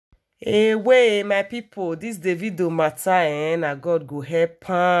Hey, way, my people, this Davido matter, na God go help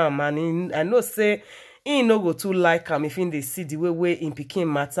him. And I know say he no go too like him if in the see the way in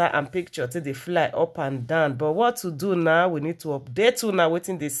Pikin matter and picture till they fly up and down. But what to do now? We need to update you now,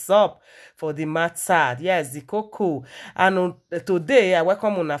 waiting this up for the matter. Yes, the cocoa. And today I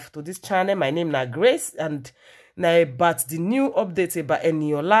welcome you to this channel. My name is Grace, and now about the new update about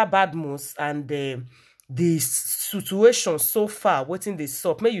Eniolabadmus and the situation so far, waiting this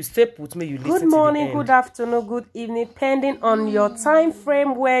up. May you stay put, may you listen. Good morning, good afternoon, good evening, depending on your time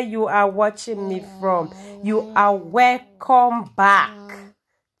frame where you are watching me from. You are welcome back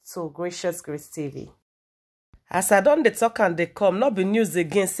to Gracious Grace TV. As I done the talk and they come, not be news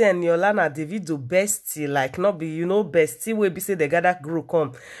again, say Eniola na Davido bestie, like not be, bestie wey be say the gather grew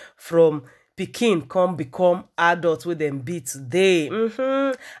come from Pikin come become adult with them be today.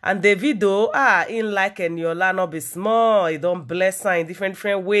 And Davido, in like Eniola, not be small. He don't bless her in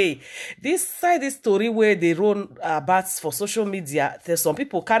different way. This side is story where they run about for social media. There's some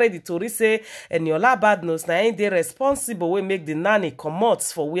people carry the story say Eniolabadmus na ain't they responsible we make the nanny come out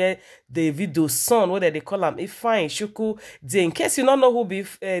for where Davido's son, whether they call him Ifeanyi Shuku. In case you don't know who be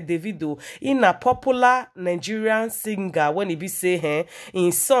Davido, in a popular Nigerian singer when he be say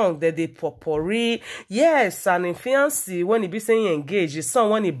in song that they potpourri. Yes, and in fiancé when he be saying engage, his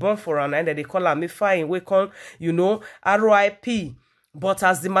son when he born for an and they call him Ifeanyi, we call, RIP. But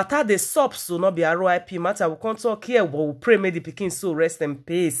as the matter the subs will not be RIP matter, we can't talk here, but we pray may the Pikin so rest in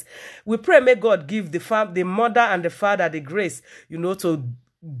peace. We pray may God give the mother and the father the grace, to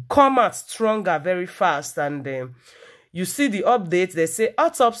come out stronger very fast. And you see the update, they say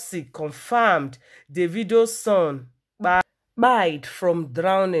autopsy confirmed Davido's son died from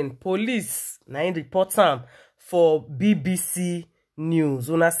drowning. Police now report him for BBC News.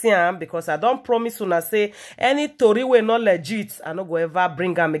 Una see am, because I don't promise una say any story we not legit, I no go ever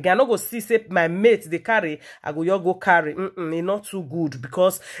bring am again. I no go see say my mate they carry, I go carry. It's not too good,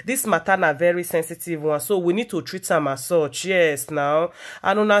 because this matter na very sensitive one, so we need to treat them as such. Yes, now.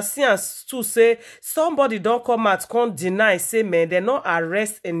 And una see am too say somebody don't come out can't deny say man they not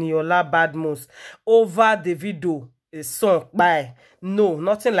arrest Eniolabadmus over Davido song by no,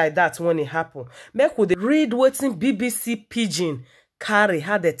 nothing like that when it happen. Make we read waiting BBC Pidgin carry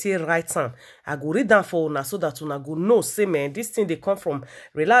how they take right hand. I go read them for una so that una go know say man this thing they come from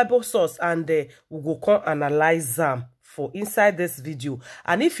reliable source, and we go come analyze them for inside this video.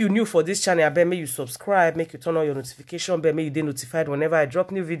 And if you new for this channel, I bet may you subscribe, make you turn on your notification bell, may you be notified whenever I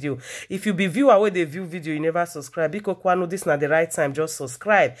drop new video. If you be viewer where they view video, you never subscribe, because know this not the right time, just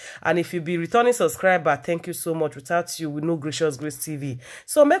subscribe. And if you be returning subscriber, thank you so much. Without you, we know Gracious Grace TV.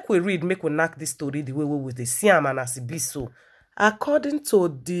 So make we read, make we knock this story the way we with the Siam and as it be so. According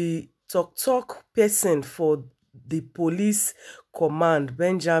to the talk person for the police command,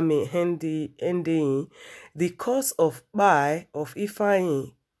 Benjamin Hendy, the cause of death of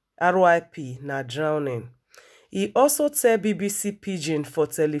Ifeanyi RIP na drowning. He also tell BBC Pidgin for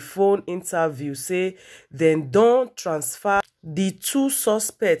telephone interview say then don't transfer the two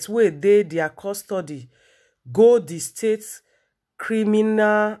suspects where they their custody go the state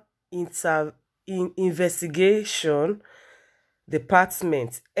criminal investigation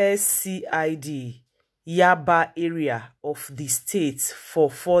department SCID Yaba area of the state for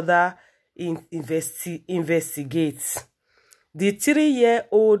further investigate. The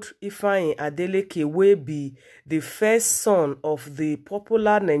 3-year-old Ifeanyi Adeleke will be the first son of the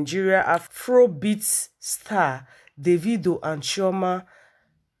popular Nigeria Afrobeat star Davido and Chioma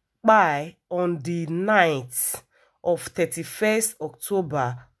by on the 9th of 31st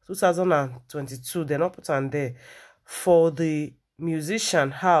October 2022. They're not put on there for the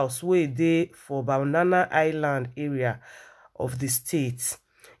musician house where they for Banana Island area of the state.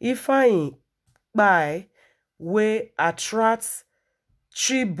 Ifeanyi by where attracts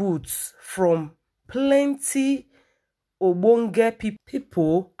tributes from plenty Obonge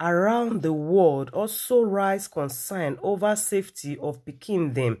people around the world, also rise concern over safety of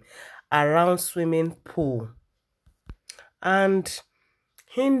Pikin them around swimming pool. And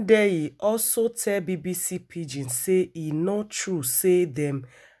Hendy also tell BBC Pidgin say he not true say them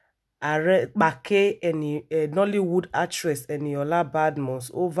back any Nollywood actress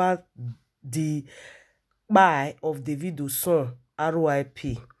Eniolabadmus over the buy of Davido's son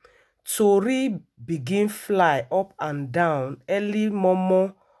RIP. Tori begin fly up and down early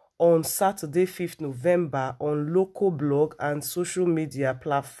momo on Saturday 5th November on local blog and social media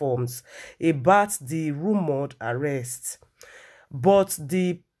platforms about the rumored arrest. But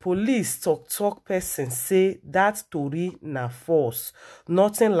the police talk person say that story na false.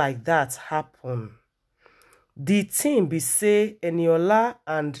 Nothing like that happened. The thing be say Eniola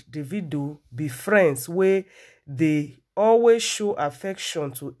and Davido be friends where they always show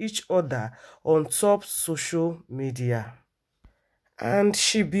affection to each other on top social media. And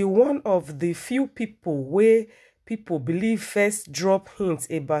she be one of the few people where people believe first drop hints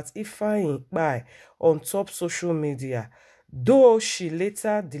about Ifeanyi by on top social media, though she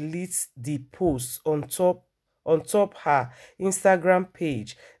later deletes the post on top her Instagram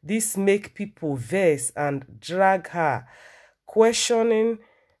page. This make people vex and drag her, questioning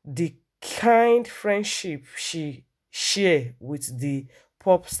the kind friendship she share with the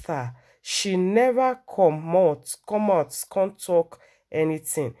pop star. She never come out, can't talk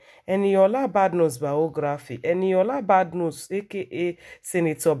anything. Eniolabadmus biography. Eniolabadmus, aka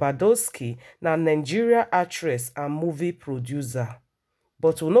Senator Badowski, na Nigeria actress and movie producer.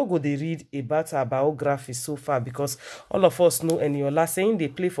 But we no go dey read about her biography so far because all of us know Eniola saying they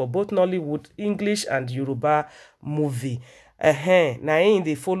play for both Nollywood, English and Yoruba movie. Now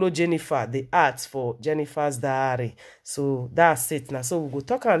they follow Jennifer, the art for Jennifer's Diary. So that's it now. So we go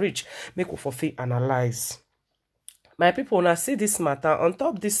talk and reach, make we for fit analyze. My people, now see this matter on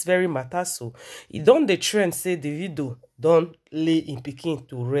top this very matter. So it don't the trend say Davido don't lay in Pikin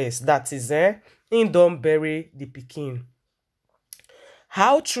to rest. That is in don't bury the Pikin.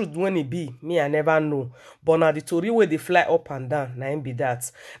 How truth when it be, me I never know. But now the story where they fly up and down, now be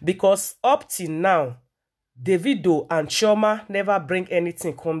that. Because up till now, Davido and Chioma never bring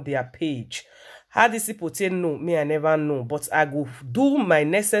anything come their page. How this people no, me I never know. But I go do my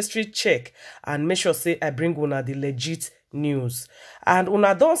necessary check and make sure say I bring una the legit news. And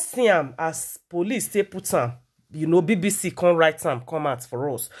una don't see am as police they put am. You know, BBC can't write some comments for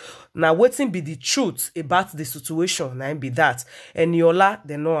us. Now, waiting be the truth about the situation. Now, be that. Eniola,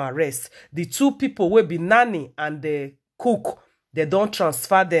 they no arrest. The two people will be nanny and the cook. They don't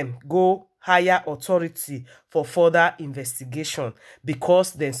transfer them. Go higher authority for further investigation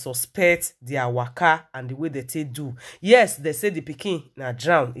because they suspect their waka and the way they do. Yes, they say the Pikin na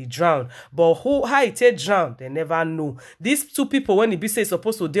drown, he drown. But how it drown, they never know. These two people, when it be say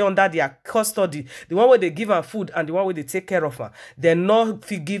supposed to be under their custody, the one where they give her food and the one where they take care of her, they not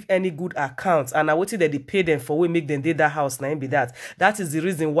give any good accounts. And I waited that they pay them for we make them do that house. Now be that. That is the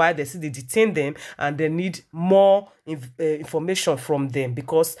reason why they say they detain them and they need more information from them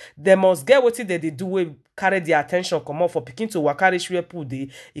because they must get what they do with carry their attention come out for Pikin to waka reach where people they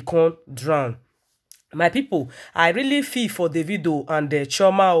can't drown. My people, I really feel for Davido and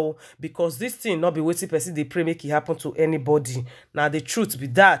Chioma because this thing not be waiting person they pray make it happen to anybody. Now the truth be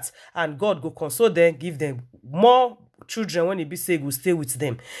that, and God go console them, give them more children when it be say will stay with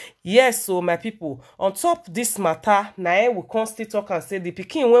them. Yes, so my people, on top this matter, now we constantly talk and say the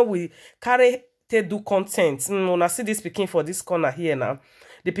Pikin when we carry to do content. When I see this Pikin for this corner here now.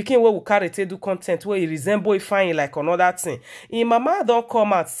 The Pikin where we carry to do content where he resemble Ifeanyi like another thing. In mama don't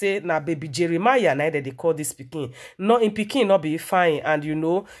come out say na baby Jeremiah na that they call this Pikin. No in Pikin not be Ifeanyi, and you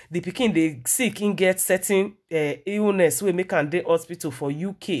know the Pikin they sick in get certain illness we make and dey hospital for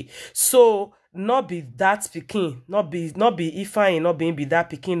UK. So not be that Pikin, not be Ifeanyi, not be that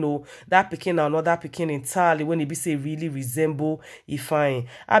Pikin, no, that Pikin and another Pikin entirely when it be say really resemble Ifeanyi.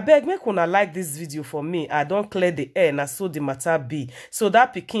 I beg make una like this video for me. I don't clear the air and so the matter be. So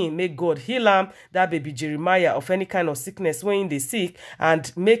that Pikin make God heal him, that baby Jeremiah of any kind of sickness when they sick, and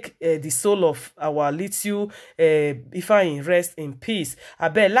make the soul of our little Ifeanyi rest in peace. I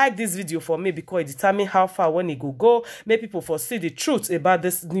beg like this video for me because it determine how far when it go. Make people foresee the truth about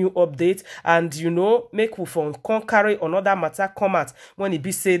this new update. And you know, make we from carry another matter come out when it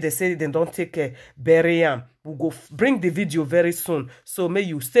be say they don't take a bury. We go bring the video very soon. So may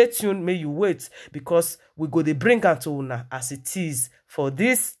you stay tuned, may you wait because we go to bring out to una as it is for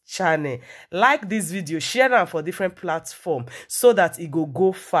this channel. Like this video, share them for different platforms so that it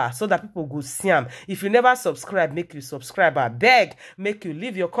go far, so that people go see them. If you never subscribe, make you subscribe. I beg, make you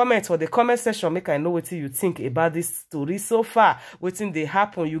leave your comments for the comment section. Make I know what you think about this story so far. Waiting they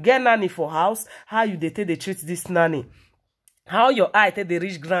happen. You get nanny for house. How you they treat this nanny? How your eye take the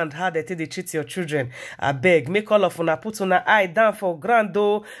reach ground, how they take they treat your children. I beg, make all of una put una eye down for ground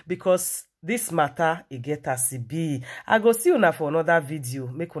though, because this matter it get as it be. I go see una for another video.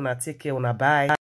 Make una take care, una bye.